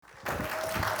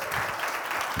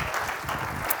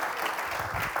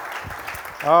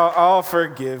I'll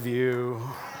forgive you.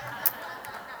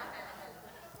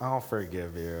 I'll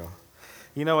forgive you.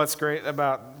 You know what's great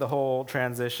about the whole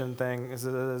transition thing is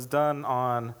it is done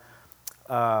on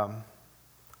a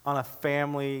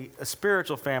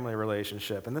spiritual family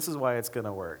relationship, and this is why it's going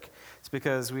to work. It's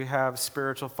because we have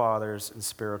spiritual fathers and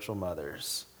spiritual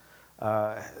mothers.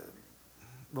 The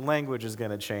language is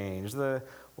going to change.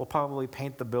 We'll probably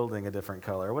paint the building a different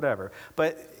color, whatever.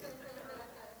 But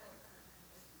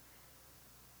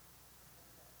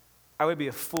I would be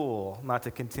a fool not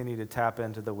to continue to tap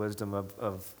into the wisdom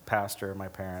of Pastor, my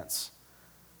parents.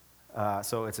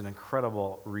 So it's an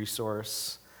incredible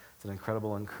resource. It's an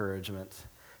incredible encouragement.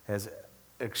 It has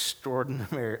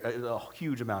a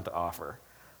huge amount to offer,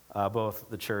 both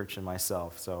the church and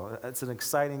myself. So it's an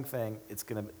exciting thing. It's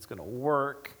gonna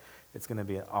work. It's gonna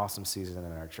be an awesome season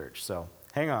in our church. So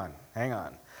hang on.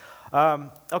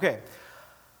 Okay.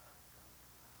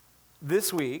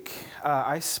 This week,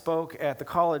 I spoke at the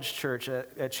college church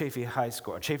at Chaffee High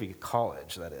School, Chaffee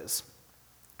College, that is.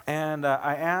 And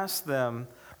I asked them,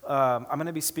 I'm going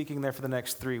to be speaking there for the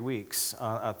next 3 weeks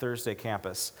on a Thursday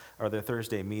campus, or their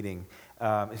Thursday meeting.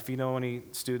 If you know any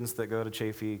students that go to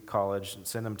Chaffee College,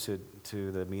 send them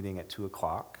to the meeting at 2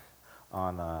 o'clock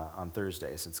on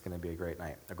Thursdays. It's going to be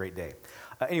a great day.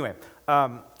 Anyway,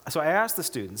 so I asked the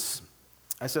students,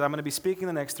 I said, I'm going to be speaking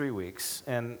the next 3 weeks,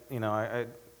 and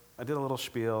I did a little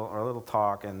spiel or a little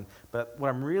talk, but what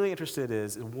I'm really interested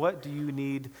is what do you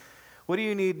need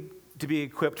to be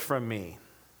equipped from me?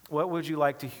 What would you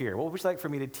like to hear? What would you like for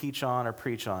me to teach on or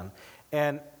preach on?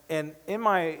 And in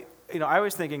my, I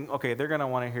was thinking, okay, they're going to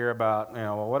want to hear about,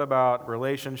 well, what about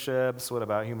relationships? What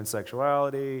about human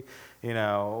sexuality?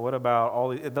 What about all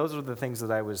these? Those are the things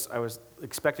that I was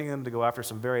expecting them to go after,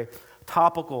 some very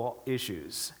topical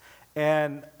issues.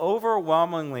 And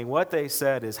overwhelmingly, what they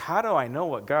said is, how do I know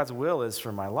what God's will is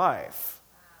for my life?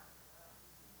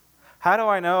 How do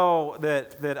I know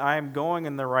that I'm going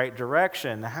in the right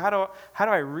direction? How do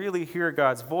I really hear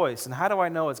God's voice? And how do I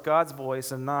know it's God's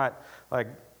voice and not like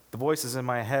the voices in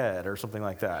my head or something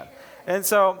like that? And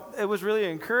so it was really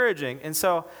encouraging. And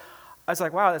so I was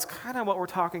like, wow, that's kind of what we're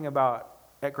talking about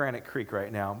at Granite Creek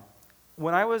right now.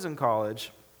 When I was in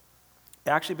college,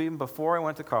 actually, even before I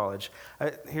went to college,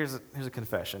 here's a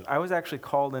confession. I was actually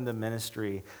called into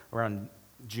ministry around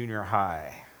junior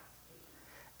high.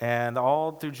 And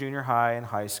all through junior high and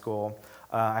high school,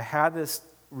 I had this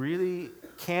really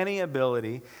canny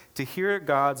ability to hear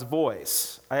God's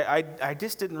voice. I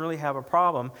just didn't really have a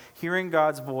problem hearing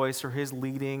God's voice or his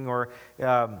leading or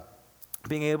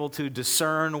being able to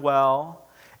discern well.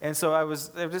 And so I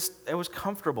was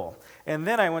comfortable. And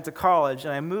then I went to college,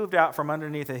 and I moved out from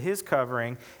underneath of his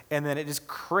covering, and then it just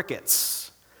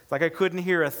crickets. It's like I couldn't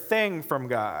hear a thing from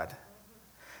God.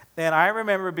 And I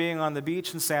remember being on the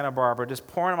beach in Santa Barbara, just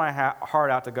pouring my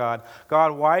heart out to God.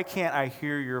 God, why can't I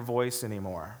hear your voice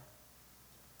anymore?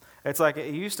 It's like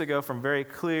it used to go from very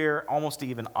clear, almost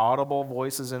even audible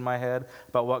voices in my head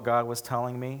about what God was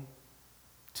telling me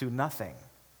to nothing.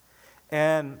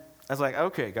 And I was like,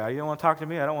 okay, God, you don't want to talk to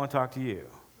me? I don't want to talk to you.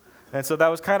 And so that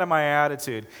was kind of my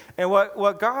attitude. And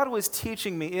what God was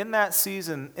teaching me in that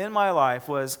season in my life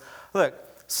was, look,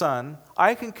 son,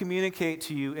 I can communicate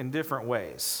to you in different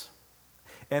ways.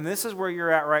 And this is where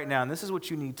you're at right now, and this is what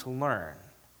you need to learn.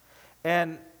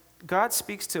 And God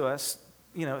speaks to us,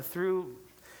 through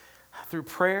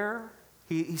prayer.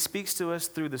 He speaks to us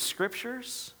through the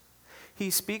scriptures.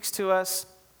 He speaks to us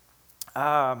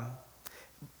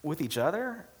with each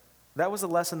other. That was a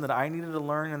lesson that I needed to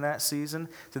learn in that season,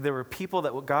 that there were people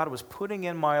that God was putting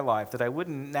in my life that I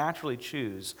wouldn't naturally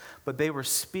choose, but they were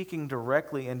speaking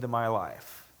directly into my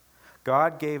life.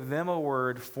 God gave them a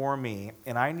word for me,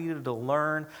 and I needed to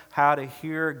learn how to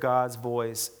hear God's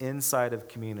voice inside of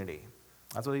community.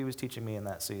 That's what he was teaching me in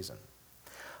that season.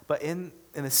 But in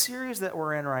the series that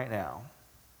we're in right now,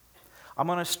 I'm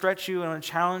going to stretch you, I'm going to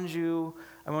challenge you,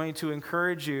 I'm going to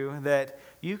encourage you that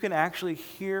you can actually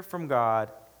hear from God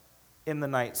in the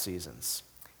night seasons,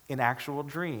 in actual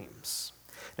dreams.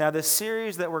 Now, this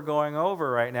series that we're going over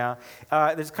right now,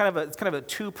 it's kind of a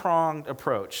two-pronged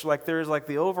approach. Like there's like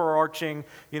the overarching,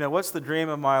 what's the dream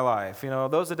of my life?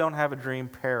 Those that don't have a dream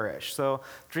perish. So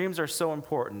dreams are so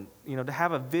important, to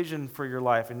have a vision for your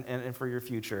life and for your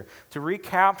future, to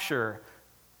recapture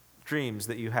dreams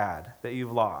that you had, that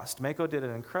you've lost. Mako did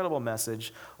an incredible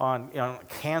message on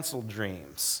canceled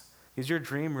dreams. Is your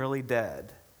dream really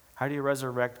dead? How do you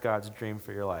resurrect God's dream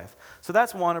for your life? So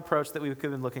that's one approach that we could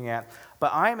have been looking at.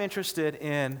 But I'm interested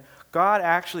in God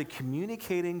actually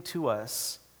communicating to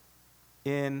us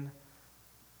in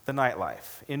the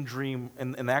nightlife, in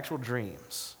the actual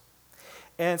dreams.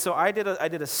 And so I did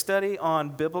a study on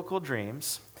biblical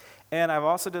dreams, and I've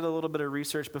also did a little bit of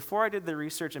research. Before I did the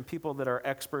research and people that are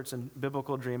experts in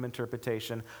biblical dream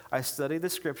interpretation, I studied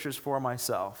the scriptures for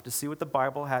myself to see what the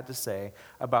Bible had to say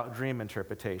about dream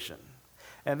interpretation.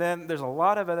 And then there's a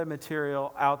lot of other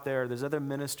material out there. There's other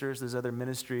ministers, there's other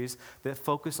ministries that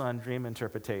focus on dream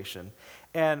interpretation.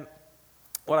 And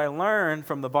what I learned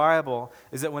from the Bible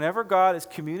is that whenever God is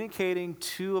communicating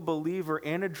to a believer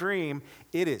in a dream,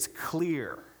 it is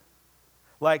clear.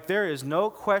 Like there is no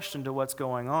question to what's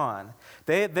going on.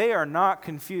 They are not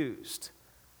confused.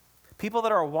 People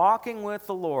that are walking with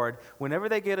the Lord, whenever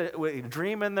they get a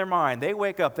dream in their mind, they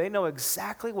wake up, they know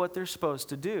exactly what they're supposed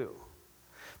to do.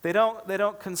 They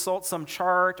don't consult some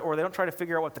chart, or they don't try to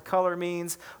figure out what the color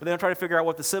means, or they don't try to figure out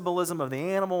what the symbolism of the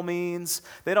animal means.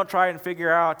 They don't try and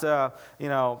figure out,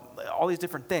 all these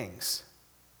different things.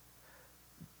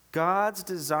 God's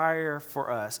desire for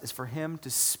us is for him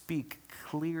to speak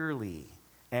clearly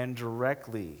and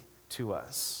directly to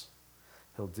us.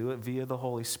 He'll do it via the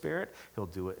Holy Spirit. He'll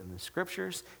do it in the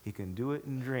scriptures. He can do it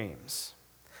in dreams.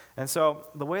 And so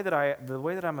the way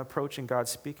that I'm approaching God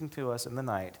speaking to us in the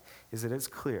night is that it's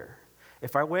clear.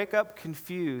 If I wake up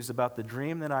confused about the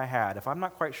dream that I had, if I'm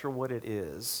not quite sure what it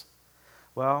is,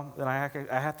 well, then I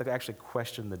have to actually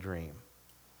question the dream.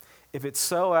 If it's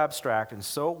so abstract and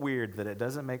so weird that it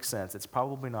doesn't make sense, it's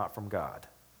probably not from God.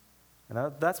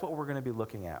 And that's what we're going to be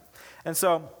looking at. And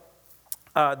so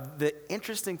the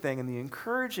interesting thing and the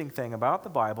encouraging thing about the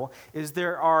Bible is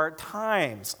there are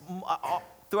times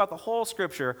throughout the whole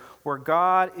Scripture where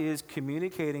God is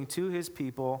communicating to his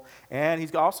people, and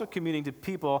he's also communicating to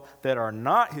people that are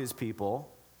not his people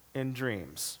in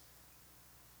dreams.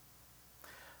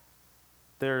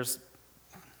 There's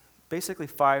basically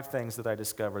 5 things that I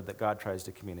discovered that God tries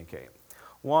to communicate.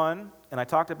 One, and I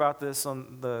talked about this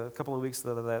on the couple of weeks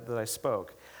that I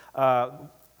spoke,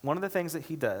 one of the things that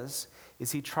he does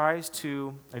is he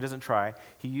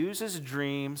uses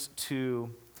dreams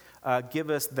to give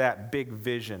us that big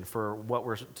vision for what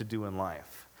we're to do in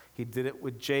life. He did it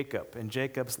with Jacob and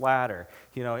Jacob's ladder.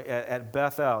 At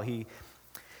Bethel, he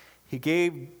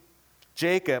gave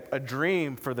Jacob a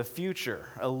dream for the future,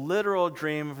 a literal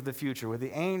dream for the future, with the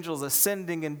angels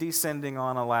ascending and descending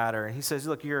on a ladder. And he says,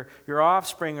 look, your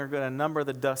offspring are going to number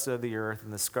the dust of the earth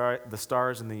and the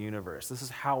stars in the universe. This is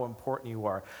how important you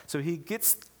are. So he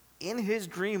gets, in his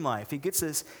dream life, he gets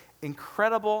this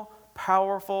incredible,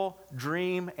 powerful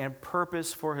dream and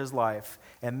purpose for his life.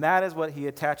 And that is what he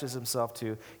attaches himself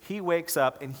to. He wakes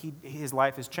up and his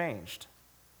life is changed.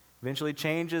 Eventually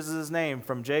changes his name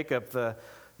from Jacob, the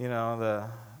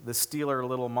stealer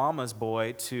little mama's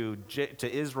boy, to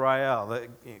Israel,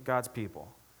 God's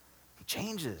people. He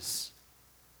changes.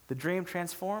 The dream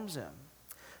transforms him.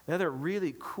 Another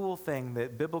really cool thing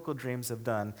that biblical dreams have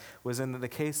done was in the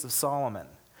case of Solomon,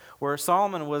 where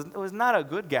Solomon was not a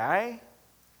good guy.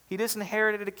 He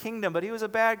disinherited a kingdom, but he was a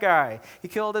bad guy. He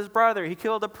killed his brother. He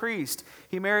killed a priest.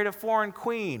 He married a foreign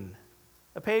queen,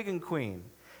 a pagan queen.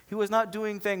 He was not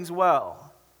doing things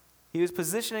well. He was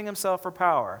positioning himself for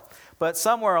power. But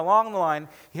somewhere along the line,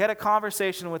 he had a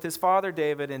conversation with his father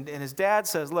David, and his dad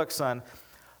says, look, son,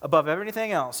 above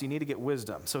everything else, you need to get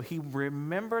wisdom. So he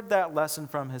remembered that lesson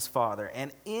from his father.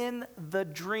 And in the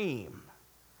dream,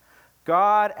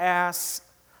 God asks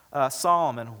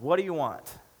Solomon, what do you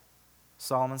want?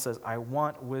 Solomon says, I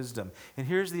want wisdom. And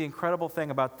here's the incredible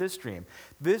thing about this dream.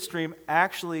 This dream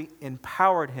actually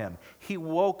empowered him. He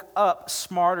woke up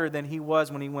smarter than he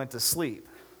was when he went to sleep.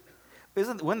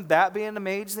 Wouldn't that be an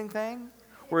amazing thing?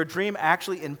 Where a dream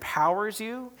actually empowers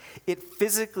you. It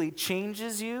physically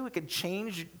changes you. It can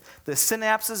change the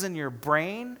synapses in your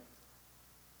brain.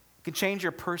 It can change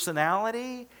your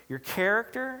personality, your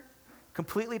character.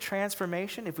 Completely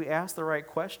transformation if we ask the right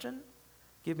question.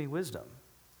 Give me wisdom.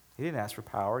 He didn't ask for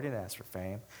power. He didn't ask for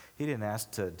fame. He didn't ask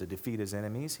to defeat his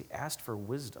enemies. He asked for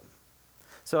wisdom.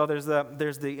 So there's the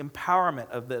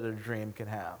empowerment that a dream can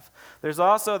have. There's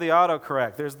also the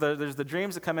autocorrect. There's the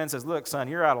dreams that come in and says, look, son,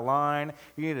 you're out of line.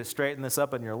 You need to straighten this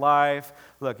up in your life.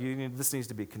 Look, this needs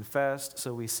to be confessed.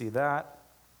 So we see that.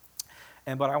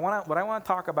 And what I want to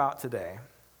talk about today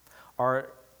are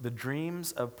the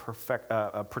dreams of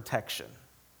protection.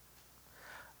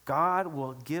 God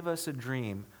will give us a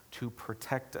dream to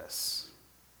protect us.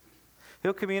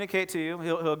 He'll communicate to you.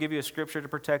 He'll give you a scripture to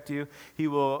protect you. He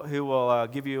will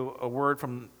give you a word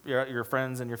from your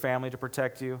friends and your family to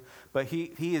protect you. But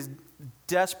he is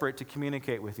desperate to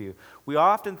communicate with you. We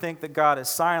often think that God is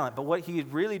silent, but what he is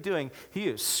really doing, he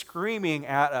is screaming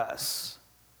at us.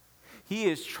 He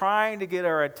is trying to get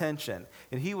our attention,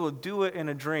 and he will do it in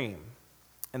a dream.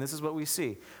 And this is what we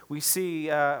see. We see,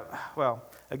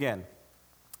 again,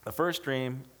 The first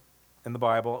dream in the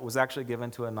Bible was actually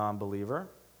given to a non-believer.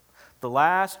 The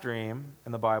last dream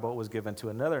in the Bible was given to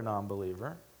another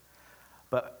non-believer.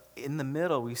 But in the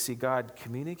middle, we see God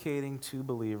communicating to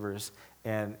believers,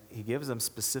 and he gives them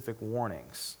specific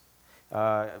warnings.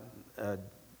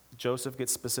 Joseph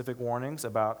gets specific warnings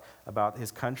about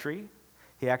his country.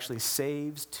 He actually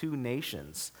saves two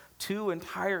nations, two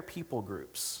entire people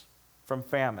groups from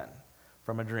famine,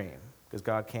 from a dream, because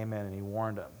God came in and he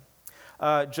warned them.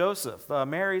 Joseph,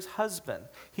 Mary's husband,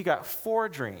 he got 4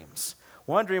 dreams.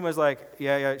 One dream was like,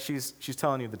 she's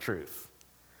telling you the truth.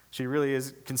 She really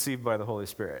is conceived by the Holy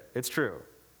Spirit. It's true.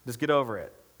 Just get over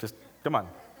it. Just, come on.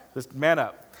 Just man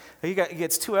up. He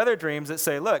gets 2 other dreams that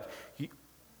say, look,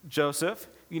 Joseph,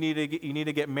 you need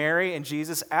to get Mary and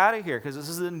Jesus out of here because this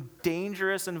is a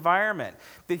dangerous environment.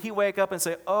 Did he wake up and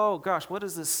say, oh gosh, what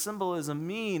does this symbolism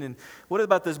mean? And what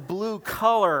about this blue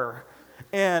color?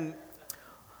 And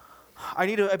I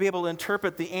need to be able to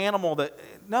interpret the animal that...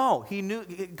 No, he knew.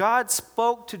 God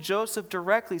spoke to Joseph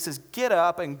directly. He says, get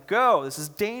up and go. This is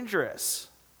dangerous.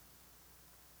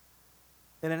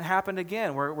 And it happened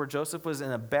again where Joseph was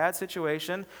in a bad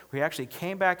situation, where he actually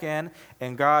came back in,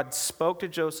 and God spoke to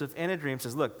Joseph in a dream,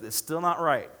 says, look, it's still not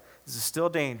right. This is still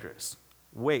dangerous.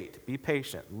 Wait, be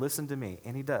patient, listen to me.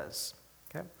 And he does.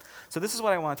 Okay? So this is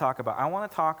what I want to talk about. I want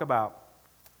to talk about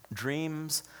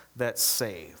dreams that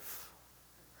save.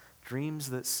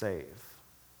 Dreams that save.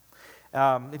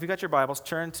 If you got your Bibles,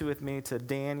 turn with me to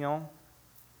Daniel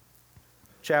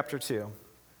chapter 2.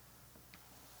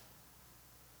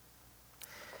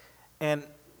 And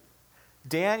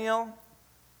Daniel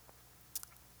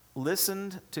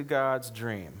listened to God's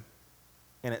dream,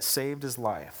 and it saved his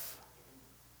life.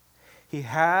 He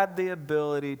had the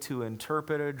ability to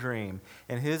interpret a dream,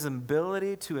 and his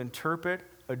ability to interpret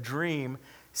a dream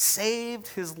saved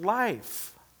his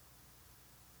life.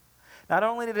 Not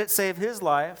only did it save his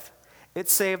life, it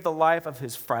saved the life of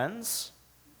his friends,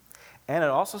 and it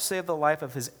also saved the life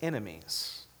of his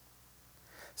enemies.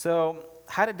 So,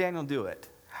 how did Daniel do it?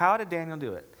 How did Daniel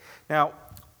do it? Now,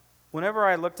 whenever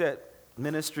I looked at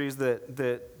ministries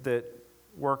that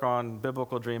work on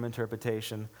biblical dream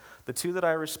interpretation, the 2 that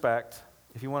I respect,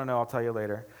 if you want to know, I'll tell you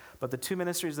later, but the 2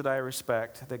 ministries that I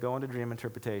respect that go into dream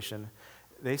interpretation,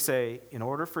 they say, in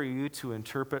order for you to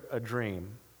interpret a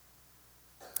dream,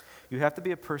 you have to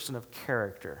be a person of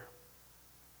character.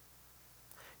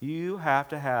 You have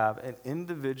to have an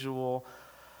individual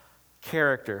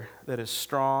character that is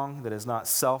strong, that is not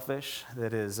selfish,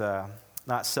 that is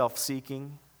not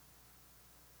self-seeking.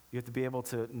 You have to be able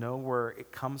to know where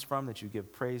it comes from, that you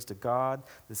give praise to God.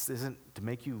 This isn't to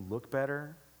make you look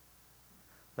better.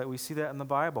 But we see that in the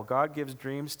Bible. God gives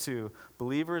dreams to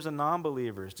believers and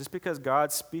non-believers. Just because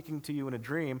God's speaking to you in a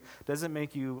dream doesn't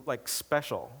make you like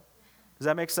special. Does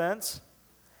that make sense?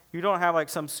 You don't have like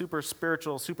some super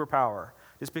spiritual superpower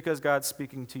just because God's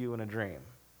speaking to you in a dream.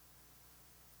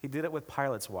 He did it with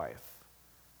Pilate's wife.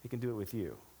 He can do it with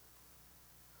you.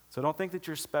 So don't think that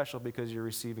you're special because you're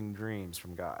receiving dreams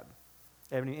from God.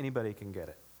 Anybody can get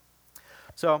it.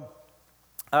 So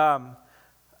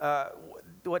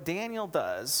what Daniel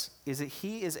does is that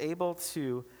he is able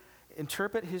to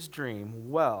interpret his dream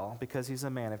well because he's a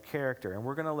man of character. And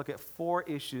we're going to look at 4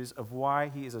 issues of why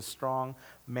he is a strong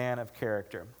man of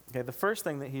character. Okay, the first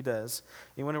thing that he does,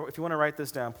 if you want to write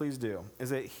this down, please do, is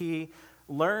that he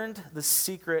learned the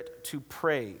secret to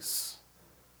praise.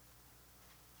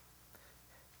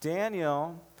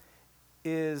 Daniel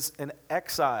is an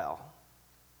exile.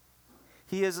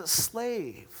 He is a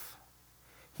slave.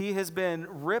 He has been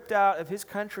ripped out of his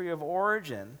country of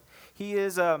origin.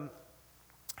 He's of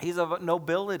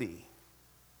nobility.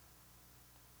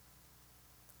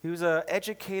 He was an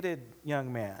educated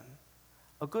young man,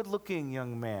 a good-looking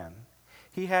young man.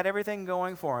 He had everything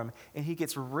going for him, and he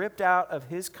gets ripped out of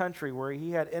his country where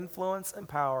he had influence and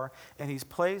power, and he's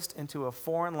placed into a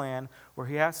foreign land where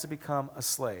he has to become a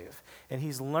slave. And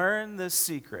he's learned this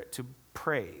secret to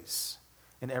praise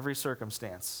in every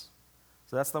circumstance.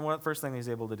 So that's the first thing he's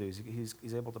able to do.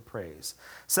 He's able to praise.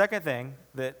 Second thing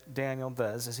that Daniel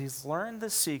does is he's learned the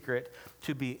secret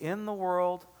to be in the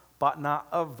world, but not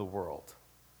of the world.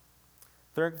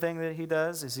 Third thing that he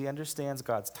does is he understands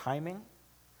God's timing.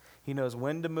 He knows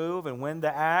when to move and when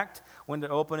to act, when to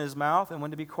open his mouth and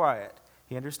when to be quiet.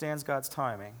 He understands God's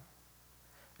timing.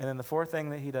 And then the fourth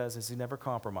thing that he does is he never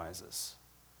compromises.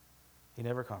 He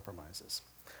never compromises.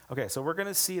 Okay, so we're going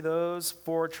to see those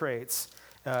 4 traits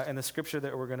in the scripture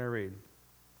that we're going to read.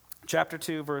 Chapter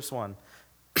 2, verse 1.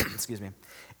 Excuse me.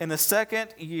 In the 2nd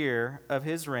year of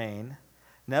his reign,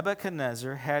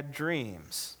 Nebuchadnezzar had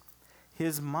dreams.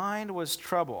 His mind was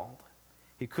troubled.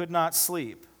 He could not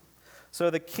sleep. So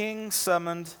the king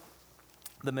summoned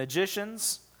the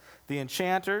magicians, the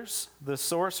enchanters, the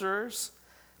sorcerers,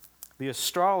 the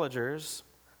astrologers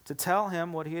to tell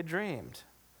him what he had dreamed.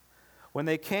 When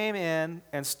they came in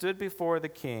and stood before the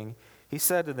king, he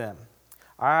said to them,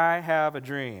 I have a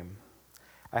dream.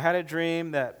 I had a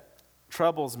dream that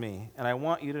troubles me, and I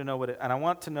want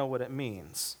to know what it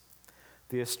means.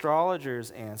 The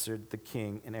astrologers answered the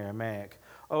king in Aramaic,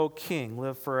 O king,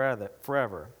 live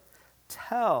forever.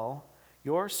 Tell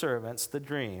your servants the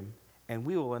dream, and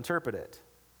we will interpret it.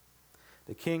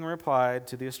 The king replied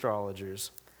to the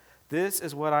astrologers, This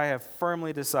is what I have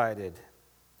firmly decided.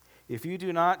 If you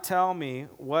do not tell me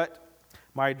what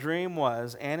my dream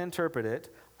was and interpret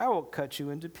it, I will cut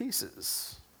you into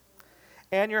pieces,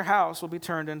 and your house will be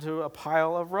turned into a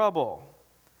pile of rubble.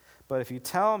 But if you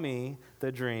tell me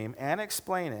the dream and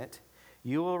explain it,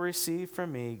 you will receive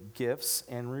from me gifts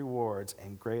and rewards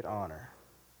and great honor.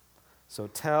 So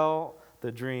tell me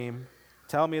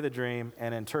the dream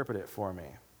and interpret it for me.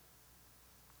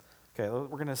 Okay, we're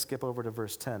going to skip over to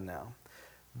verse 10 now.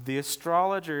 The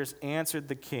astrologers answered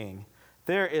the king,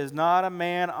 There is not a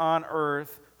man on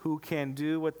earth who can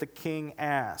do what the king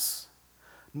asks.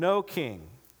 No king,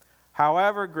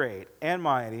 however great and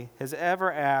mighty, has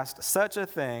ever asked such a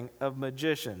thing of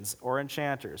magicians or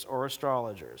enchanters or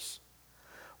astrologers.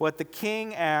 What the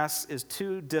king asks is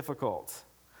too difficult.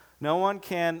 No one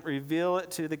can reveal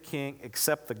it to the king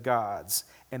except the gods,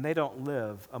 and they don't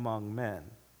live among men.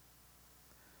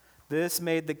 This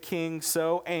made the king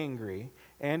so angry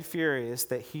and furious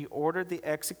that he ordered the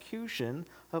execution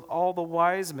of all the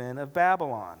wise men of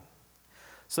Babylon.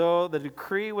 So the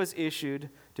decree was issued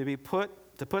to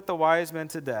put the wise men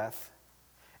to death,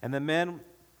 and the men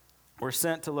were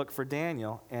sent to look for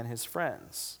Daniel and his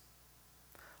friends.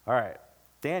 All right,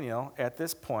 Daniel at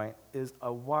this point is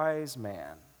a wise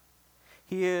man.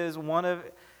 He is one of,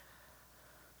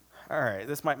 all right,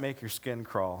 this might make your skin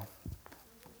crawl.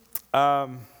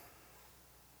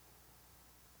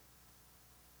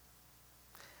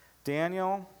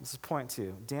 Daniel, this is point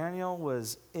 2. Daniel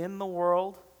was in the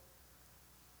world,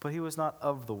 but he was not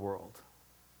of the world.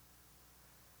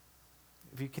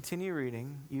 If you continue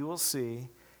reading, you will see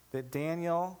that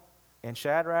Daniel and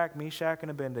Shadrach, Meshach,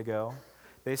 and Abednego,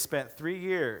 they spent 3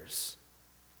 years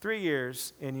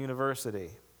in university.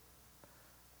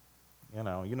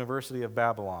 University of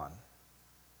Babylon.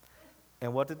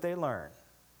 And what did they learn?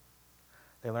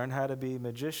 They learned how to be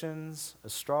magicians,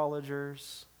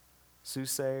 astrologers,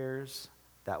 soothsayers.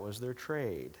 That was their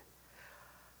trade.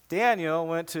 Daniel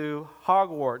went to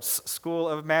Hogwarts School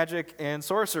of Magic and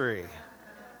Sorcery.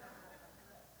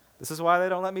 This is why they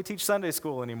don't let me teach Sunday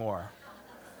school anymore.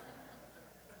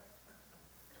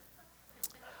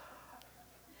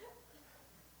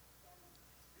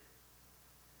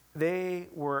 They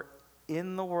were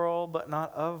in the world, but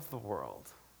not of the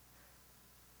world.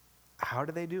 How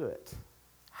do they do it?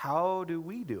 How do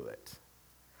we do it?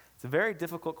 It's a very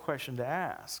difficult question to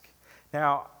ask.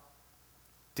 Now,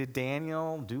 did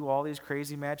Daniel do all these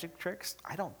crazy magic tricks?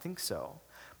 I don't think so,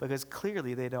 because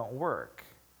clearly they don't work.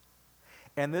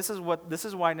 And this is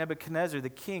why Nebuchadnezzar, the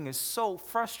king, is so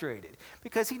frustrated,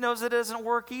 because he knows it doesn't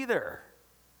work either.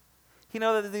 He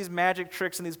knows that these magic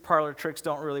tricks and these parlor tricks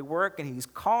don't really work, and he's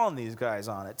calling these guys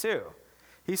on it too.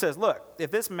 He says, look, if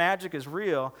this magic is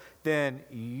real, then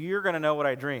you're going to know what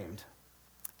I dreamed,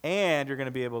 and you're going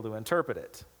to be able to interpret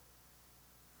it.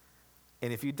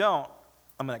 And if you don't,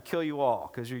 I'm going to kill you all,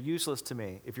 because you're useless to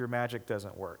me if your magic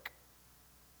doesn't work.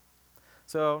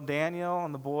 So Daniel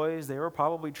and the boys, they were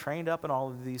probably trained up in all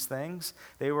of these things.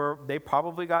 They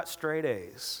probably got straight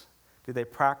A's. Did they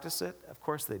practice it? Of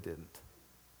course they didn't.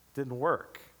 It didn't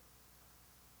work.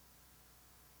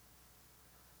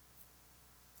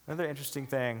 Another interesting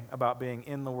thing about being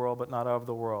in the world but not of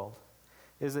the world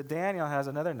is that Daniel has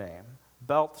another name,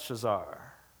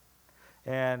 Belshazzar.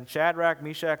 And Shadrach,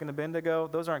 Meshach, and Abednego,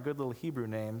 those aren't good little Hebrew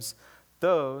names.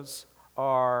 Those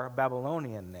are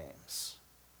Babylonian names.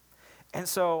 And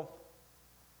so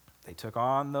they took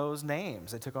on those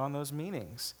names. They took on those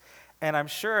meanings. And I'm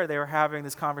sure they were having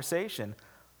this conversation.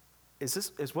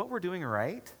 Is what we're doing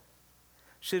right?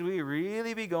 Should we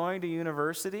really be going to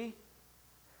university?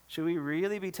 Should we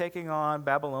really be taking on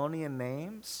Babylonian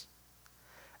names?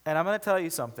 And I'm going to tell you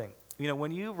something.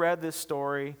 When you read this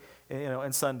story,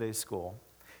 in Sunday school,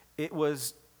 it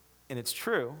was, and it's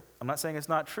true, I'm not saying it's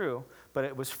not true, but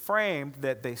it was framed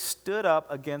that they stood up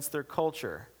against their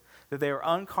culture, that they were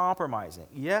uncompromising.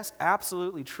 Yes,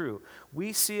 absolutely true.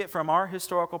 We see it from our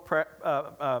historical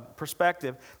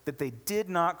perspective that they did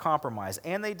not compromise,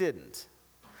 and they didn't.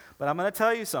 But I'm going to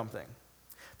tell you something.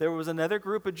 There was another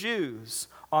group of Jews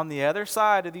on the other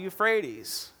side of the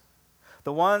Euphrates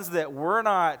the ones that were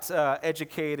not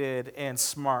educated and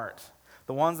smart,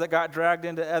 the ones that got dragged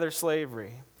into other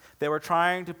slavery. They were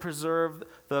trying to preserve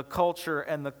the culture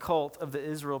and the cult of the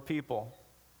Israel people.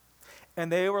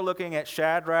 And they were looking at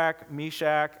Shadrach,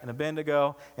 Meshach, and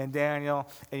Abednego, and Daniel,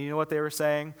 and you know what they were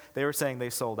saying? They were saying they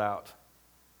sold out.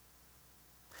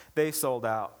 They sold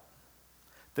out.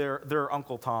 They're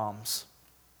Uncle Toms.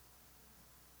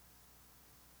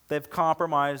 They've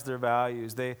compromised their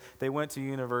values. They went to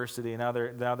university, and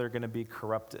now they're going to be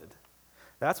corrupted.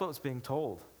 That's what was being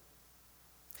told.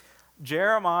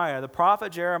 Jeremiah, the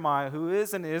prophet Jeremiah, who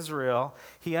is in Israel,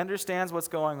 he understands what's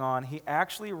going on. He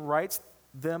actually writes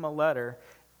them a letter,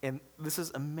 and this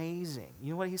is amazing.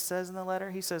 You know what he says in the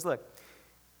letter? He says, look,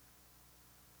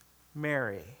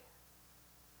 Mary,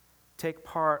 take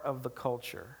part of the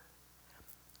culture.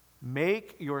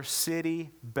 Make your city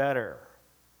better.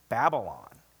 Babylon.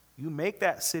 You make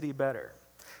that city better.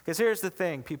 Because here's the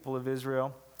thing, people of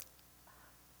Israel.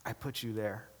 I put you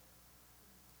there.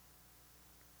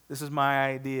 This is my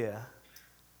idea.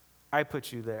 I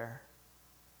put you there.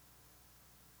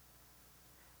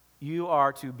 You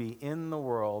are to be in the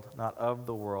world, not of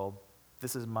the world.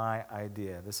 This is my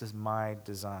idea. This is my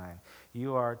design.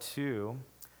 You are to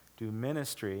do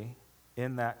ministry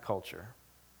in that culture.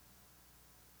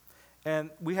 And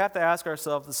we have to ask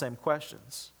ourselves the same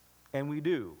questions, and we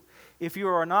do. If you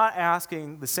are not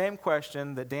asking the same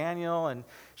question that Daniel and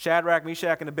Shadrach,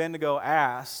 Meshach, and Abednego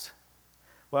asked,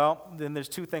 well, then there's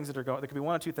two things that are going. There could be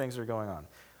one or two things that are going on.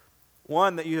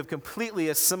 One, that you have completely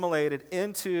assimilated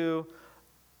into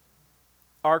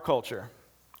our culture,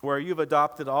 where you've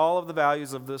adopted all of the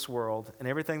values of this world and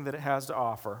everything that it has to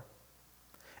offer,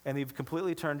 and you've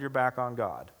completely turned your back on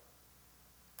God.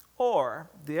 Or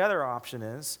the other option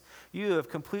is you have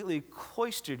completely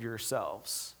cloistered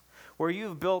yourselves, where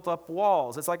you've built up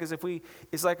walls. It's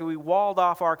like we walled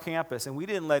off our campus and we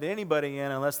didn't let anybody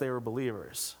in unless they were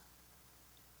believers.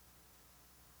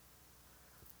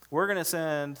 We're going to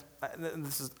send,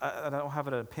 I don't have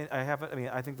an opinion,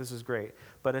 I think this is great,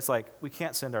 but it's like we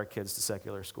can't send our kids to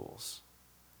secular schools.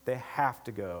 They have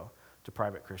to go to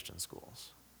private Christian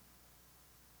schools.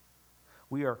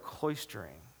 We are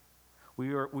cloistering.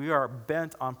 We are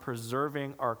bent on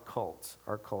preserving our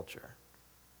culture.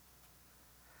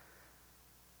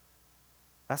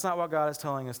 That's not what God is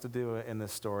telling us to do in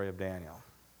this story of Daniel.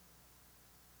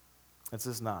 It's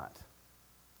just not.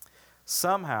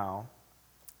 Somehow,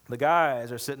 the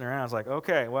guys are sitting around, it's like,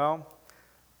 okay, well,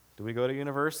 do we go to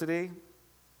university?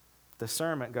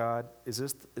 Discernment, God,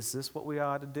 is this what we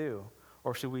ought to do?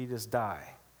 Or should we just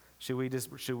die? Should we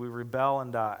rebel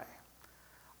and die?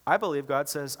 I believe God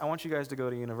says, I want you guys to go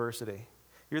to university.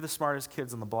 You're the smartest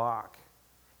kids on the block.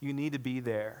 You need to be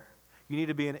there. You need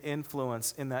to be an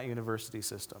influence in that university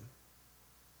system.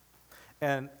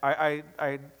 And I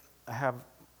have,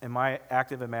 in my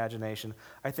active imagination,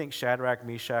 I think Shadrach,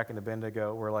 Meshach, and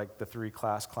Abednego were like the three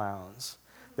class clowns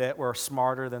that were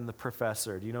smarter than the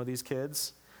professor. Do you know these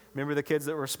kids? Remember the kids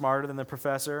that were smarter than the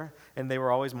professor? And they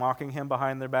were always mocking him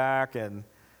behind their back, and,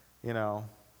 you know,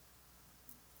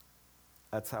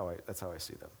 that's how I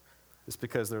see them. It's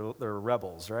because they're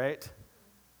rebels, right?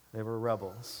 They were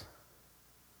rebels.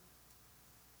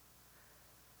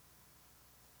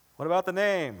 What about the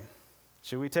name?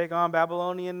 Should we take on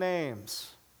Babylonian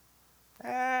names?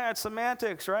 It's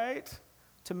semantics, right?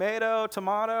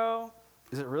 Tomato.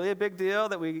 Is it really a big deal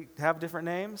that we have different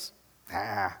names?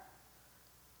 That's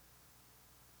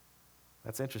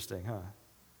interesting, huh?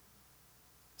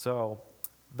 So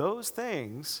those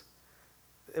things,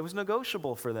 it was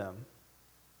negotiable for them.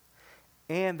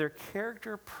 And their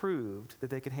character proved that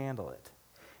they could handle it.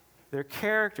 Their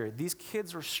character, these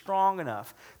kids were strong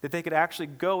enough that they could actually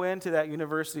go into that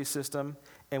university system,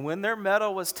 and when their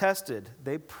mettle was tested,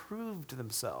 they proved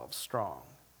themselves strong.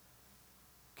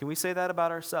 Can we say that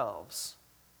about ourselves?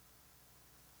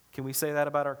 Can we say that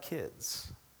about our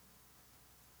kids?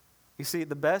 You see,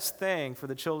 the best thing for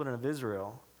the children of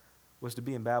Israel was to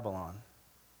be in Babylon,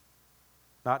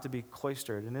 not to be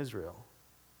cloistered in Israel.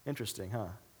 Interesting, huh?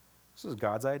 This was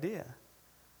God's idea.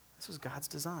 This was God's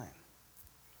design.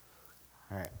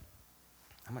 All right.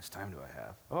 How much time do I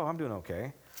have? Oh, I'm doing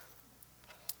okay.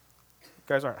 You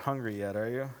guys aren't hungry yet, are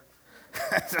you?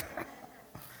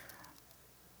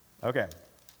 Okay.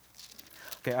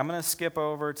 Okay, I'm going to skip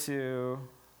over to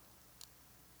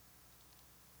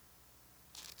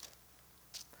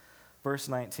verse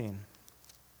 19.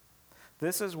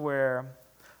 This is where,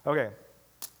 okay,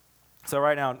 so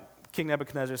right now, King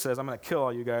Nebuchadnezzar says, I'm going to kill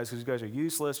all you guys because you guys are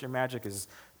useless. Your magic is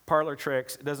parlor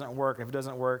tricks. It doesn't work. If it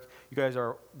doesn't work, you guys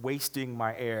are wasting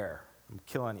my heir. I'm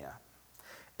killing you.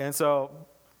 And so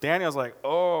Daniel's like,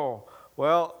 oh,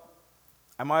 well,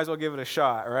 I might as well give it a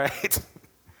shot, right?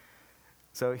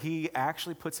 So he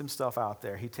actually puts himself out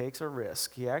there. He takes a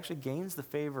risk. He actually gains the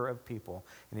favor of people,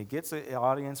 and he gets an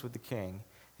audience with the king.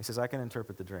 He says, I can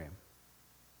interpret the dream.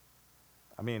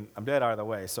 I mean, I'm dead either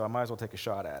way, so I might as well take a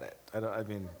shot at it.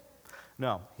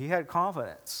 No, he had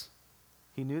confidence.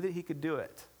 He knew that he could do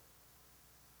it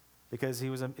because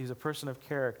he's a person of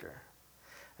character.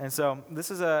 And so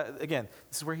this is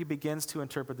where he begins to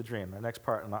interpret the dream. The next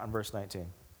part in verse 19.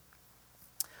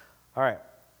 All right.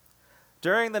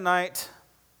 During the night,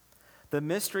 the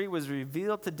mystery was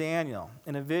revealed to Daniel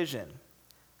in a vision.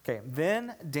 Okay,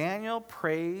 then Daniel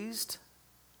praised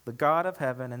the God of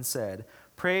heaven and said,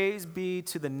 Praise be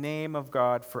to the name of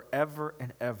God forever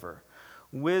and ever.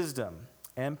 Wisdom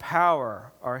and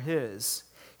power are his.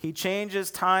 He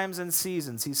changes times and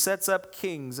seasons. He sets up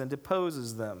kings and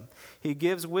deposes them. He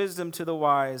gives wisdom to the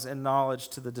wise and knowledge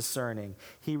to the discerning.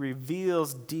 He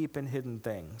reveals deep and hidden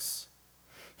things.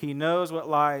 He knows what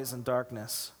lies in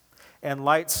darkness, and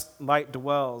light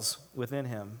dwells within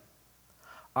him.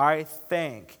 I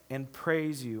thank and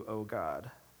praise you, O God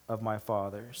of my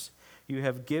fathers. You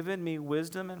have given me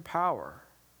wisdom and power.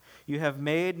 You have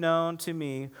made known to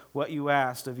me what is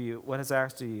asked of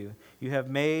you. You have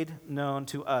made known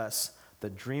to us the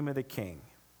dream of the king.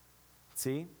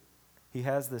 See? He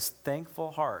has this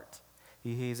thankful heart.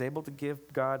 He's able to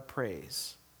give God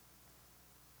praise.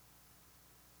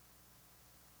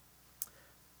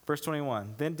 Verse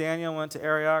 21, Then Daniel went to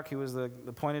Arioch, who was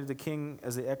appointed the king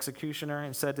as the executioner,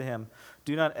 and said to him,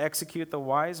 Do not execute the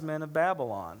wise men of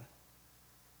Babylon.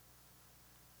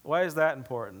 Why is that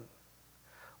important?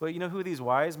 Well, you know who these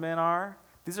wise men are?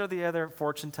 These are the other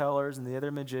fortune tellers and the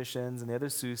other magicians and the other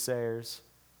soothsayers.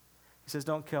 He says,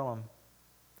 don't kill them.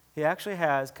 He actually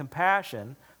has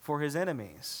compassion for his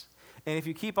enemies. And if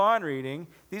you keep on reading,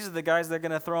 these are the guys that are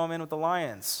going to throw him in with the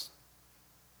lions.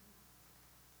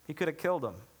 He could have killed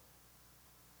them.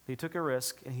 He took a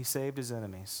risk and he saved his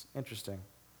enemies. Interesting.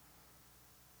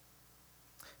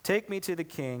 Take me to the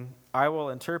king. I will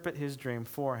interpret his dream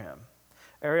for him.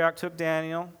 Arioch took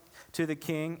Daniel to the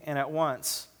king, and at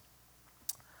once,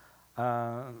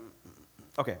 I'm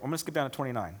going to skip down to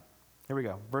 29. Here we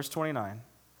go. Verse 29.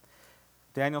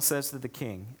 Daniel says to the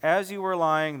king, As you were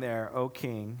lying there, O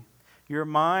king, your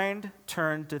mind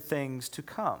turned to things to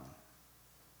come.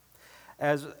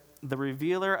 As the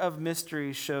revealer of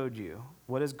mysteries showed you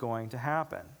what is going to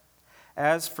happen.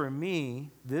 As for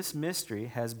me, this mystery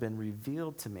has been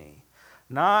revealed to me,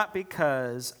 not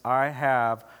because I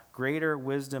have greater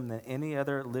wisdom than any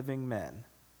other living men,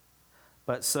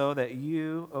 but so that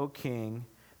you, O king,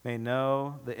 may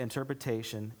know the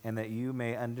interpretation and that you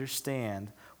may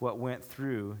understand what went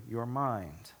through your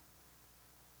mind.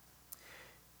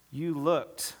 You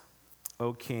looked,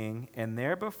 O king, and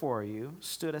there before you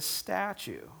stood a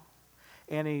statue,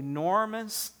 an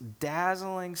enormous,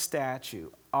 dazzling statue,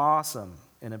 awesome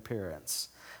in appearance.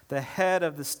 The head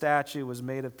of the statue was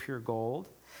made of pure gold,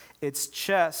 its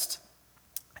chest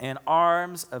and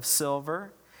arms of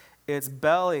silver, its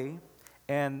belly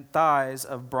and thighs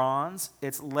of bronze,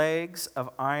 its legs of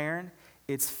iron,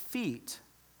 its feet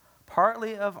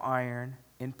partly of iron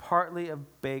and partly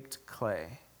of baked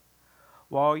clay.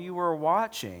 While you were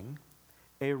watching,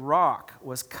 a rock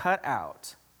was cut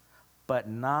out, but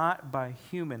not by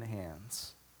human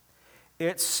hands.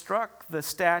 It struck the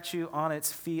statue on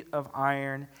its feet of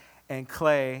iron and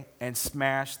clay and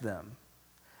smashed them.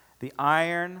 The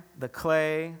iron, the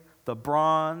clay, the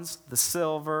bronze, the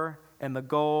silver, and the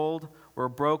gold were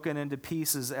broken into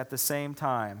pieces at the same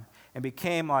time and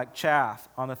became like chaff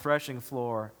on the threshing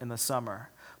floor in the summer.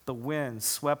 The wind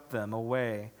swept them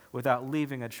away without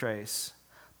leaving a trace.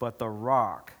 But the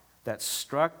rock that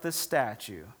struck the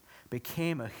statue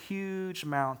became a huge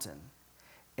mountain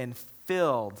and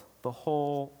filled the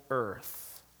whole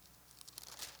earth.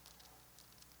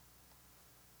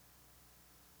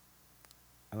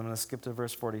 I'm going to skip to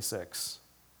verse 46.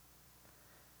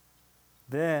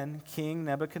 Then King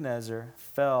Nebuchadnezzar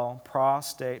fell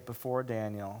prostrate before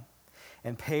Daniel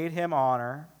and paid him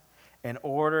honor and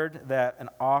ordered that an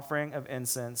offering of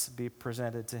incense be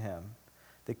presented to him.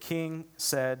 The king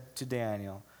said to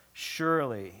Daniel,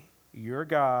 Surely your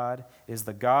God is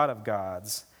the God of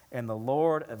gods and the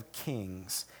Lord of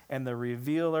kings and the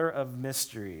revealer of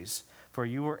mysteries, for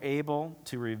you were able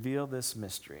to reveal this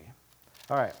mystery.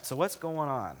 All right, so what's going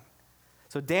on?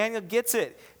 So Daniel gets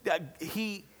it.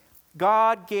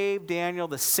 God gave Daniel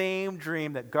the same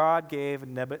dream that God gave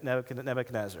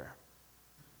Nebuchadnezzar.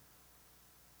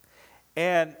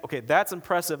 And, okay, that's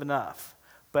impressive enough.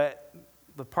 But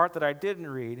the part that I didn't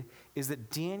read is that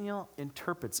Daniel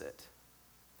interprets it.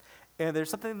 And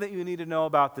there's something that you need to know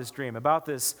about this dream, about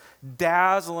this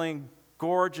dazzling,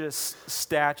 gorgeous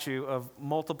statue of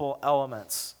multiple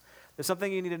elements. There's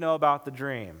something you need to know about the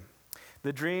dream.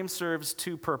 The dream serves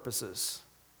two purposes.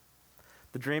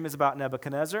 The dream is about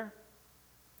Nebuchadnezzar,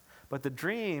 but the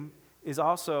dream is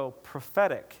also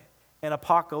prophetic and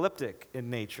apocalyptic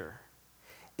in nature.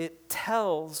 It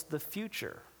tells the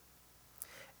future.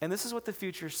 And this is what the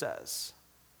future says.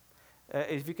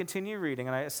 If you continue reading,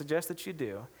 and I suggest that you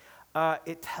do,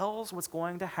 it tells what's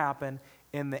going to happen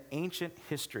in the ancient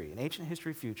history, an ancient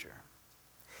history future.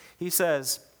 He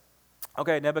says,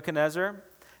 okay, Nebuchadnezzar,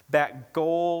 that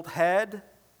gold head,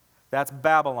 that's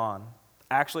Babylon.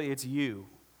 Actually, it's you.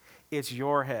 It's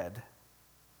your head.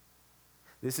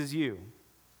 This is you.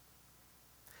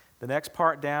 The next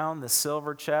part down, the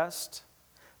silver chest,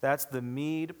 that's the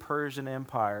Mede-Persian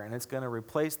Empire, and it's going to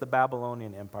replace the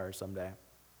Babylonian Empire someday.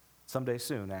 Someday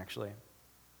soon, actually.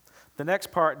 The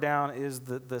next part down is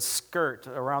the skirt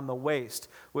around the waist,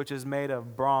 which is made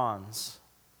of bronze.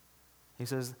 He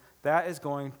says that is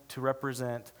going to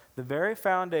represent the very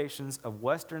foundations of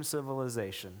Western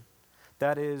civilization.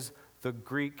 That is the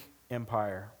Greek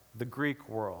Empire, the Greek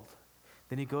world.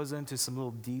 Then he goes into some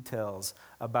little details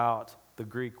about the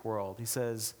Greek world. He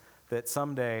says that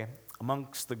someday,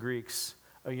 amongst the Greeks,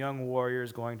 a young warrior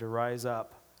is going to rise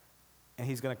up, and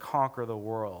he's going to conquer the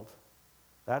world.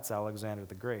 That's Alexander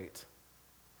the Great.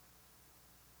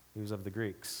 He was of the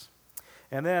Greeks.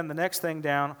 And then the next thing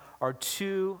down are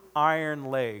two iron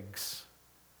legs,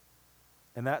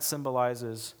 and that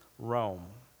symbolizes Rome.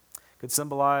 It could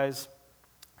symbolize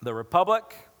the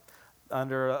Republic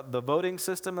under the voting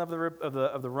system of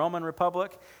the Roman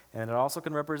Republic, and it also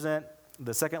can represent,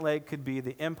 the second leg could be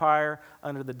the empire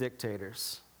under the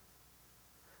dictators.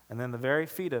 And then the very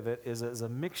feet of it is a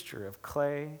mixture of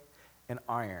clay and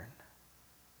iron.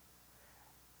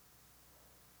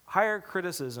 Higher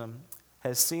criticism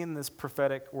has seen this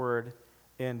prophetic word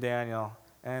in Daniel,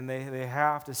 and they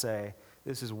have to say,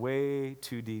 this is way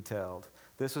too detailed.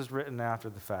 This was written after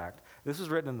the fact. This was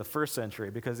written in the 1st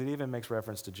century because it even makes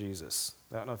reference to Jesus.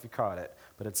 I don't know if you caught it,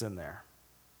 but it's in there.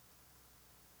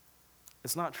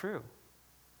 It's not true.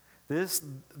 This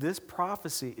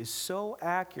prophecy is so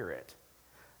accurate.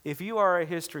 If you are a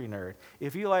history nerd,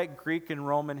 if you like Greek and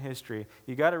Roman history,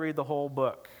 you got to read the whole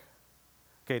book.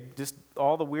 Okay, just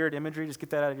all the weird imagery, just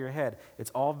get that out of your head. It's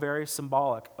all very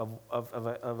symbolic of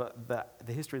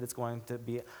the history that's going to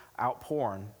be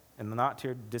outpouring in the not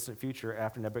too distant future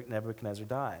after Nebuchadnezzar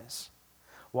dies.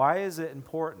 Why is it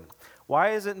important?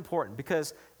 Why is it important?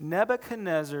 Because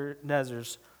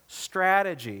Nebuchadnezzar's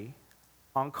strategy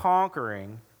on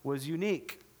conquering was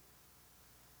unique.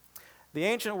 The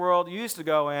ancient world used to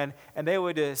go in and they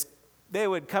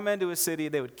would come into a city,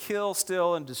 they would kill,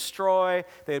 steal, and destroy.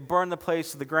 They would burn the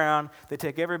place to the ground. They'd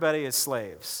take everybody as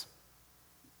slaves.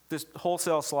 Just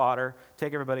wholesale slaughter,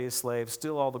 take everybody as slaves,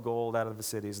 steal all the gold out of the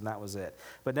cities, and that was it.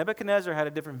 But Nebuchadnezzar had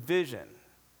a different vision.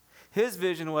 His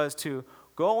vision was to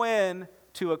go in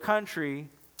to a country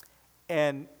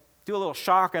and do a little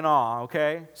shock and awe,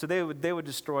 okay? So they would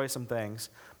destroy some things.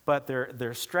 But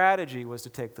their strategy was to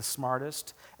take the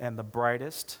smartest and the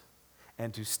brightest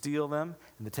and to steal them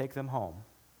and to take them home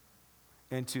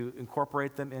and to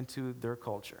incorporate them into their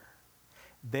culture.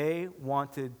 They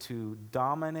wanted to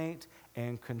dominate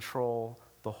and control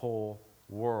the whole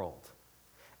world.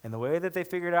 And the way that they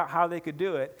figured out how they could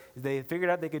do it,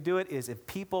 is if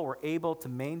people were able to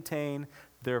maintain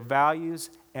their values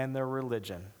and their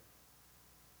religion.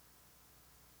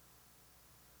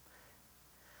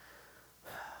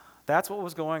 That's what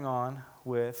was going on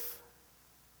with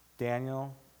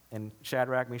Daniel and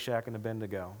Shadrach, Meshach, and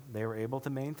Abednego. They were able to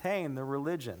maintain their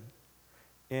religion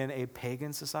in a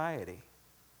pagan society.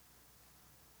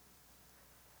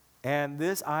 And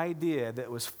this idea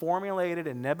that was formulated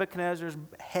in Nebuchadnezzar's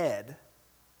head,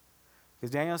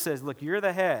 because Daniel says, look, you're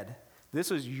the head.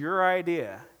 This was your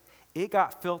idea. It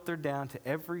got filtered down to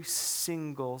every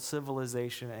single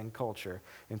civilization and culture,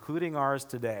 including ours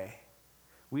today.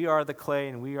 We are the clay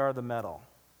and we are the metal.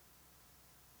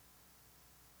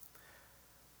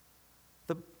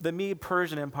 The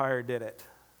Mede-Persian Empire did it.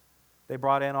 They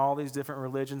brought in all these different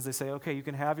religions. They say, okay, you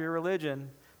can have your religion,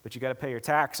 but you got to pay your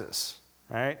taxes,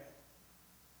 right?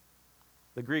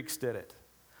 The Greeks did it.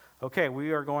 Okay,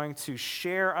 we are going to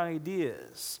share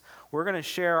ideas. We're going to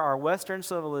share our Western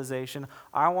civilization.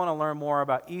 I want to learn more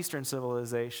about Eastern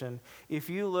civilization. If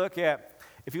you look at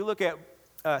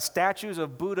statues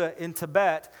of Buddha in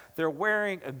Tibet, they're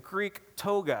wearing a Greek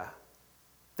toga,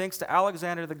 thanks to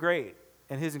Alexander the Great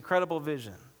and his incredible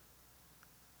vision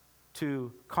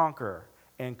to conquer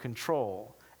and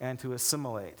control and to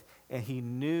assimilate. and he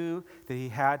knew that he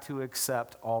had to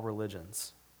accept all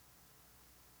religions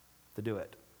to do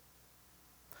it.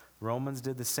 Romans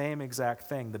did the same exact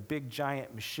thing. The big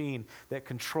giant machine that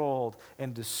controlled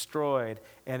and destroyed,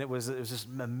 and it was just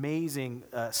an amazing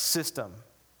system.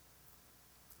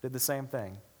 Did the same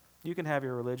thing. You can have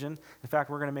your religion. In fact,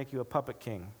 we're going to make you a puppet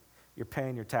king. You're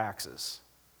paying your taxes.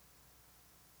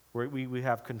 We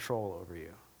have control over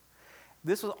you.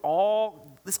 This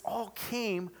all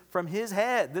came from his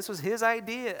head. This was his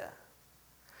idea.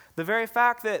 The very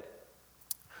fact that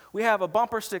we have a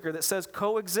bumper sticker that says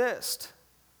coexist,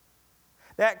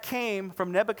 that came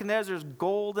from Nebuchadnezzar's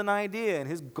golden idea and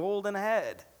his golden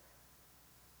head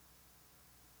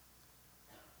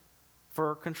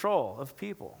for control of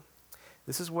people.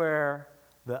 This is where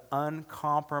the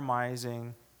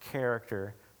uncompromising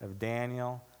character of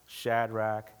Daniel,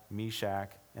 Shadrach,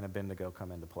 Meshach, and Abednego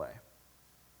come into play.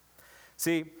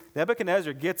 See,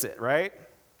 Nebuchadnezzar gets it, right?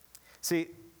 See,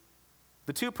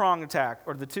 the two-pronged attack,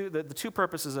 or the two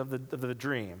purposes of the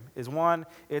dream is, one,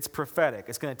 it's prophetic.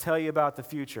 It's going to tell you about the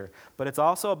future. But it's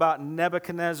also about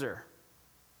Nebuchadnezzar.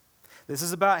 This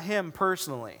is about him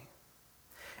personally.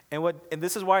 And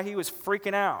this is why he was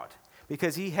freaking out.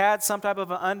 Because he had some type of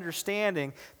an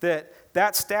understanding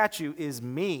that statue is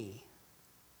me.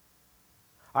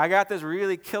 I got this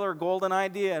really killer golden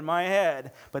idea in my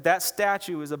head, but that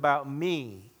statue is about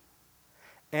me.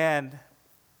 And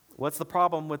what's the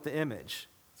problem with the image?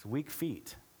 It's weak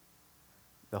feet.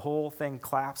 The whole thing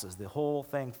collapses. The whole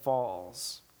thing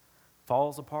falls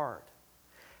apart.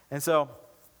 And so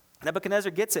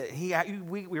Nebuchadnezzar gets it.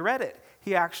 We read it.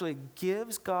 He actually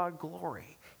gives God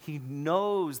glory. He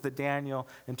knows that Daniel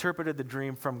interpreted the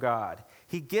dream from God.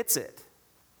 He gets it.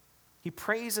 He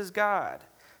praises God.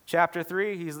 Chapter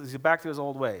 3, he's back to his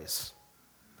old ways.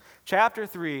 Chapter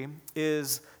 3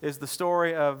 is the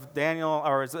story of Daniel,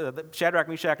 or Shadrach,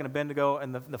 Meshach, and Abednego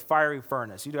and the fiery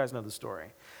furnace. You guys know the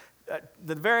story.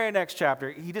 The very next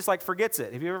chapter, he just forgets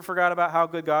it. Have you ever forgot about how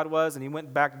good God was and he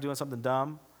went back to doing something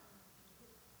dumb?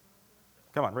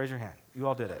 Come on, raise your hand. You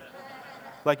all did it.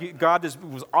 God just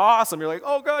was awesome. You're like,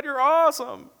 oh, God, you're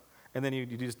awesome. And then you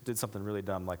just did something really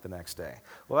dumb the next day.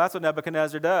 Well, that's what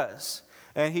Nebuchadnezzar does.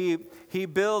 And he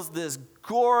builds this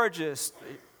gorgeous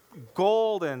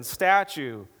golden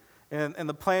statue in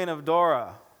the plain of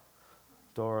Dora.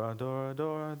 Dora, Dora,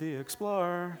 Dora, the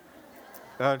explorer.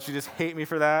 She just hate me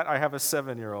for that. I have a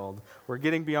 7-year-old. We're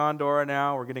getting beyond Dora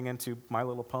now. We're getting into My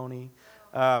Little Pony.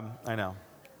 I know.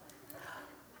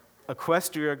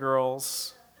 Equestria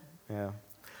girls. Yeah.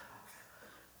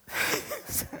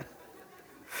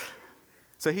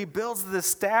 So he builds this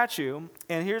statue,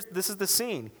 and this is the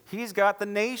scene. He's got the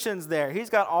nations there. He's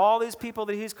got all these people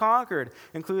that he's conquered,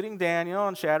 including Daniel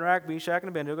and Shadrach, Meshach, and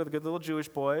Abednego, the good little Jewish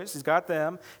boys. He's got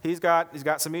them. He's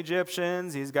got some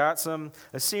Egyptians. He's got some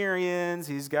Assyrians.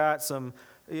 He's got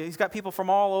people from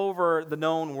all over the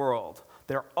known world.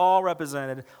 They're all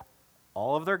represented.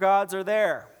 All of their gods are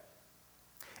there.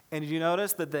 And did you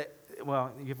notice that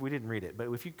we didn't read it,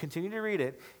 but if you continue to read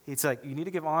it, it's you need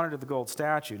to give honor to the gold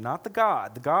statue, not the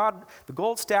god. The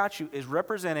gold statue is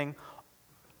representing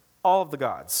all of the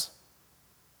gods.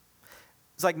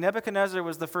 It's like Nebuchadnezzar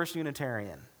was the first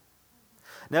Unitarian.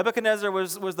 Nebuchadnezzar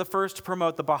was the first to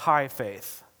promote the Baha'i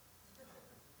faith.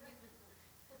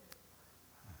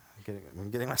 I'm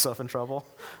getting myself in trouble.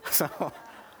 So,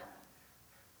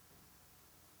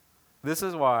 this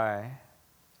is why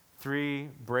 3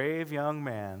 brave young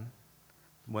men,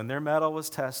 when their mettle was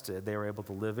tested, they were able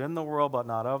to live in the world but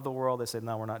not of the world. They said,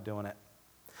 no, we're not doing it.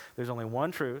 There's only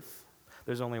one truth.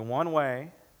 There's only one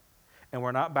way, and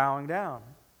we're not bowing down.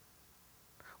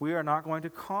 We are not going to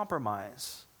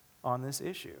compromise on this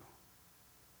issue.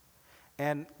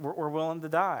 And we're willing to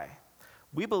die.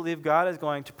 We believe God is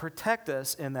going to protect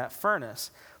us in that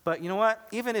furnace. But you know what?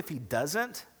 Even if he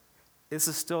doesn't, this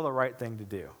is still the right thing to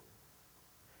do.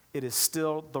 It is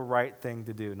still the right thing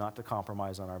to do, not to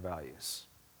compromise on our values.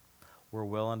 We're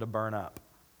willing to burn up.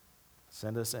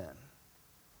 Send us in.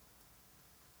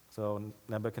 So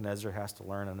Nebuchadnezzar has to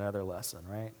learn another lesson,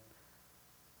 right?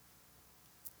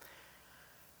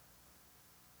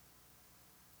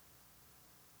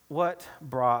 What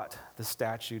brought the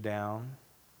statue down?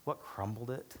 What crumbled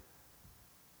it?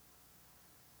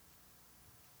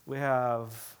 We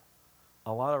have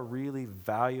a lot of really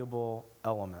valuable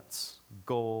elements: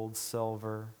 gold,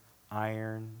 silver,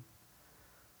 iron,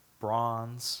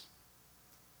 bronze.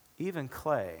 Even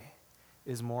clay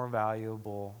is more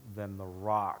valuable than the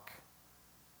rock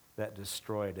that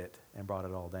destroyed it and brought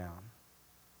it all down.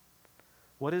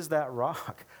 What is that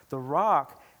rock? The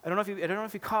rock, I don't know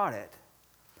if you caught it,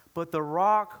 but the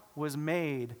rock was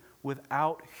made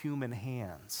without human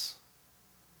hands.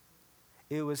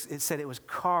 It said it was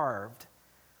carved,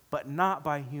 but not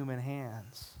by human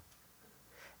hands.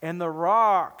 And the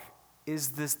rock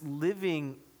is this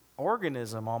living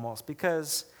organism almost,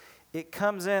 because it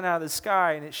comes in out of the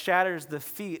sky and it shatters the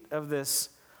feet of this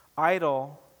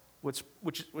idol, which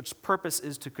purpose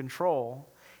is to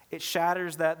control. It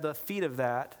shatters the feet of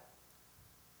that,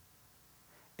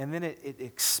 and then it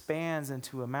expands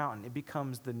into a mountain. It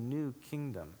becomes the new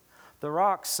kingdom. The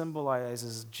rock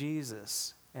symbolizes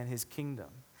Jesus and his kingdom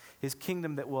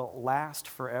that will last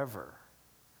forever.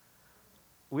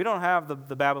 We don't have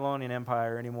the Babylonian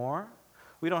Empire anymore.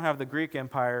 We don't have the Greek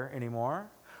Empire anymore.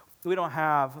 We don't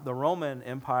have the Roman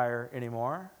Empire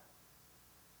anymore.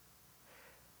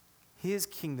 His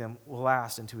kingdom will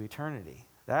last into eternity.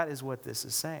 That is what this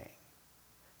is saying.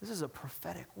 This is a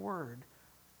prophetic word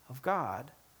of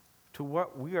God to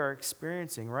what we are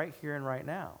experiencing right here and right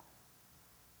now.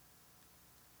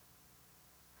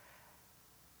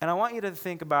 And I want you to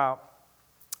think about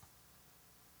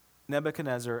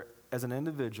Nebuchadnezzar as an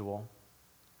individual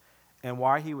and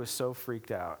why he was so freaked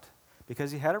out.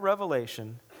 Because he had a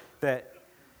revelation that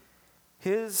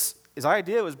his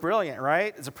idea was brilliant,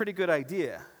 right? It's a pretty good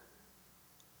idea.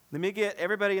 Let me get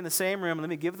everybody in the same room. Let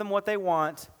me give them what they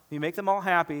want. Let me make them all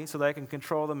happy so that I can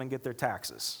control them and get their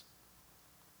taxes.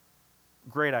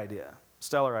 Great idea.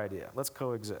 Stellar idea. Let's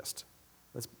coexist.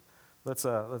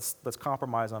 Let's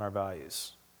compromise on our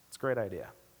values. It's a great idea.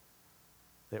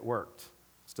 It worked.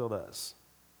 Still does.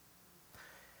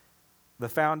 The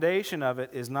foundation of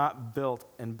it is not built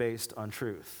and based on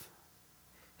truth.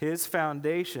 His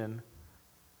foundation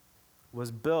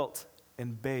was built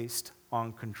and based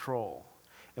on control.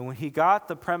 And when he got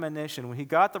the premonition, when he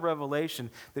got the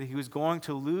revelation that he was going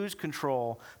to lose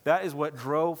control, that is what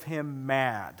drove him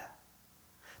mad.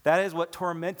 That is what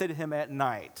tormented him at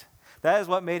night. That is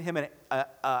what made him an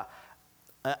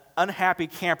unhappy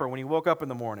camper when he woke up in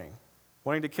the morning,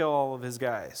 wanting to kill all of his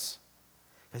guys.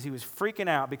 Because he was freaking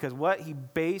out because what he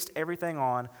based everything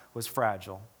on was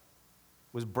fragile,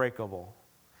 was breakable.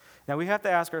 Now we have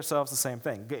to ask ourselves the same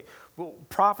thing. Well,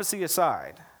 prophecy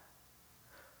aside,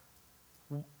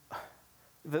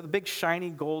 the big shiny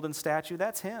golden statue,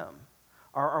 that's him.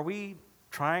 Are we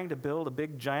trying to build a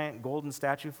big giant golden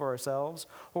statue for ourselves?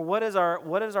 Or what is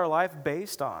our life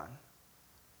based on?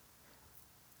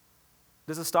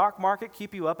 Does the stock market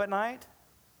keep you up at night?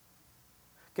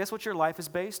 Guess what your life is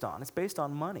based on? It's based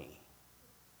on money.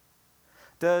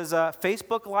 Does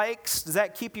Facebook likes, does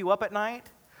that keep you up at night?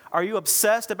 Are you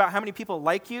obsessed about how many people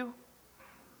like you?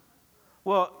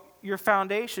 Well, your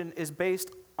foundation is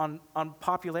based on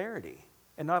popularity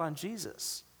and not on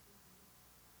Jesus.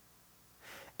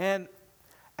 And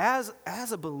as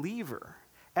a believer,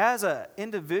 as an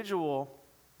individual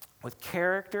with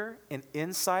character and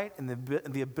insight and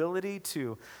the ability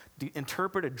to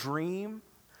interpret a dream,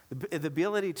 the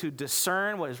ability to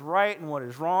discern what is right and what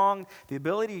is wrong, the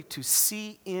ability to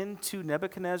see into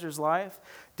Nebuchadnezzar's life,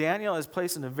 Daniel is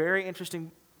placed in a very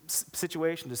interesting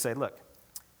situation to say, look,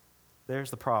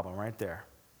 there's the problem right there.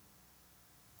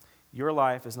 Your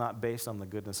life is not based on the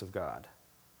goodness of God.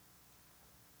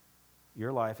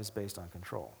 Your life is based on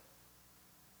control.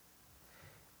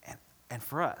 And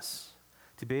for us,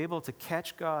 to be able to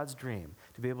catch God's dream,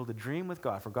 to be able to dream with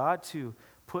God, for God to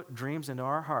put dreams into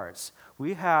our hearts,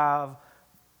 we have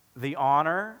the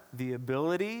honor, the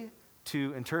ability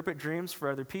to interpret dreams for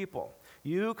other people.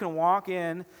 You can walk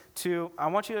into, I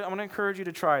want to encourage you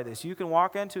to try this. You can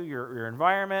walk into your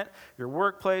environment, your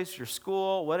workplace, your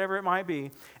school, whatever it might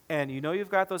be, and you know you've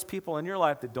got those people in your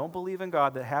life that don't believe in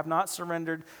God, that have not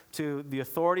surrendered to the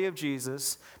authority of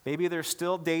Jesus. Maybe they're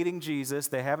still dating Jesus.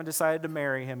 They haven't decided to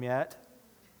marry him yet.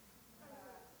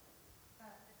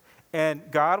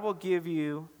 And God will give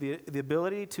you the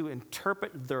ability to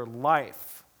interpret their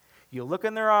life. You look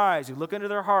in their eyes, you look into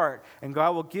their heart, and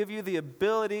God will give you the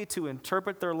ability to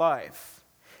interpret their life.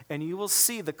 And you will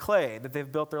see the clay that they've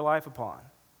built their life upon.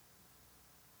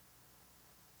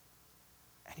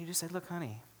 And you just say, look,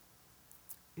 honey,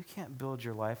 you can't build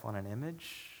your life on an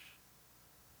image.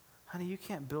 Honey, you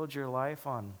can't build your life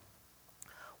on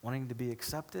wanting to be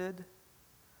accepted.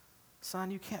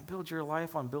 Son, you can't build your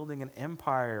life on building an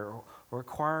empire or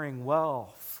acquiring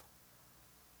wealth.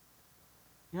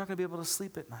 You're not going to be able to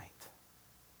sleep at night.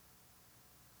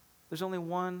 There's only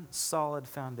one solid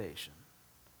foundation.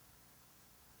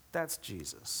 That's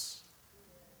Jesus.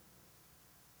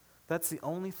 That's the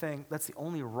only thing, that's the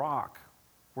only rock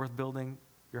worth building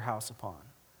your house upon.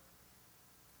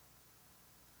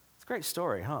 It's a great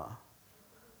story, huh?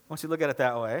 Once you look at it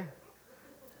that way.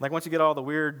 Like once you get all the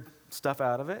weird stuff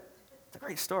out of it. It's a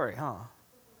great story, huh?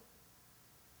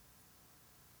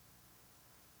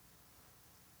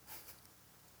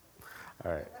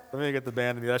 All right. Let me get the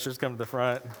band and the ushers come to the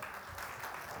front.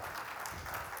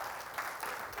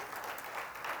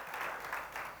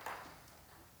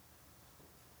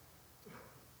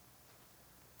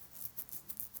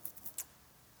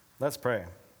 Let's pray.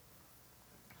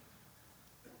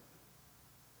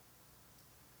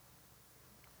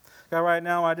 God, right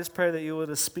now, I just pray that you will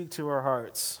just speak to our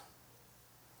hearts.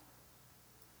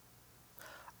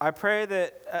 I pray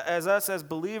that as us, as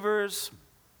believers,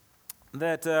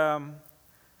 that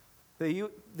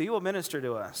you will minister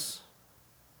to us.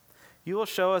 You will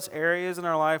show us areas in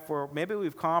our life where maybe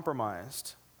we've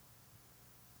compromised.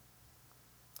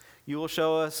 You will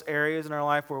show us areas in our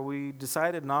life where we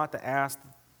decided not to ask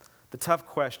the tough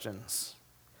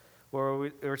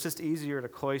where it's just easier to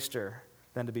cloister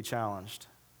than to be challenged.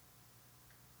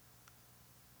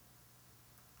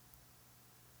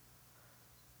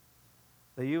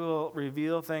 That you will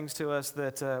reveal things to us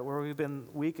that where we've been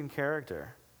weak in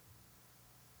character.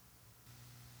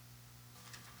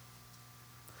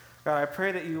 God, I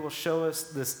pray that you will show us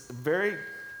this very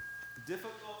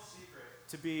difficult secret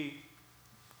to be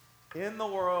in the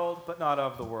world but not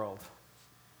of the world.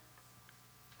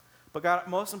 But God,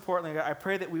 most importantly, God, I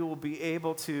pray that we will be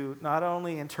able to not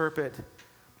only interpret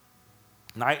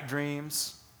night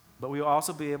dreams, but we will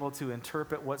also be able to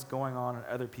interpret what's going on in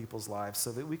other people's lives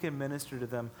so that we can minister to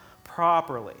them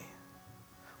properly,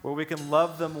 where we can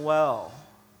love them well,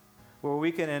 where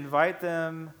we can invite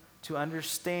them to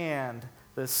understand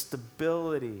the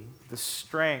stability, the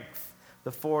strength,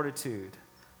 the fortitude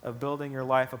of building your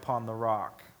life upon the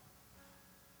rock.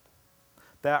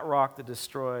 That rock that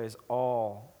destroys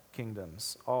all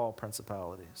kingdoms, all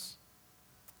principalities.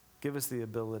 Give us the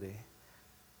ability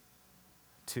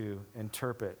to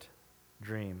interpret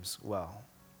dreams well.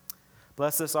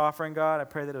 Bless this offering, God. I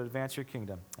pray that it would advance your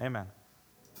kingdom. Amen.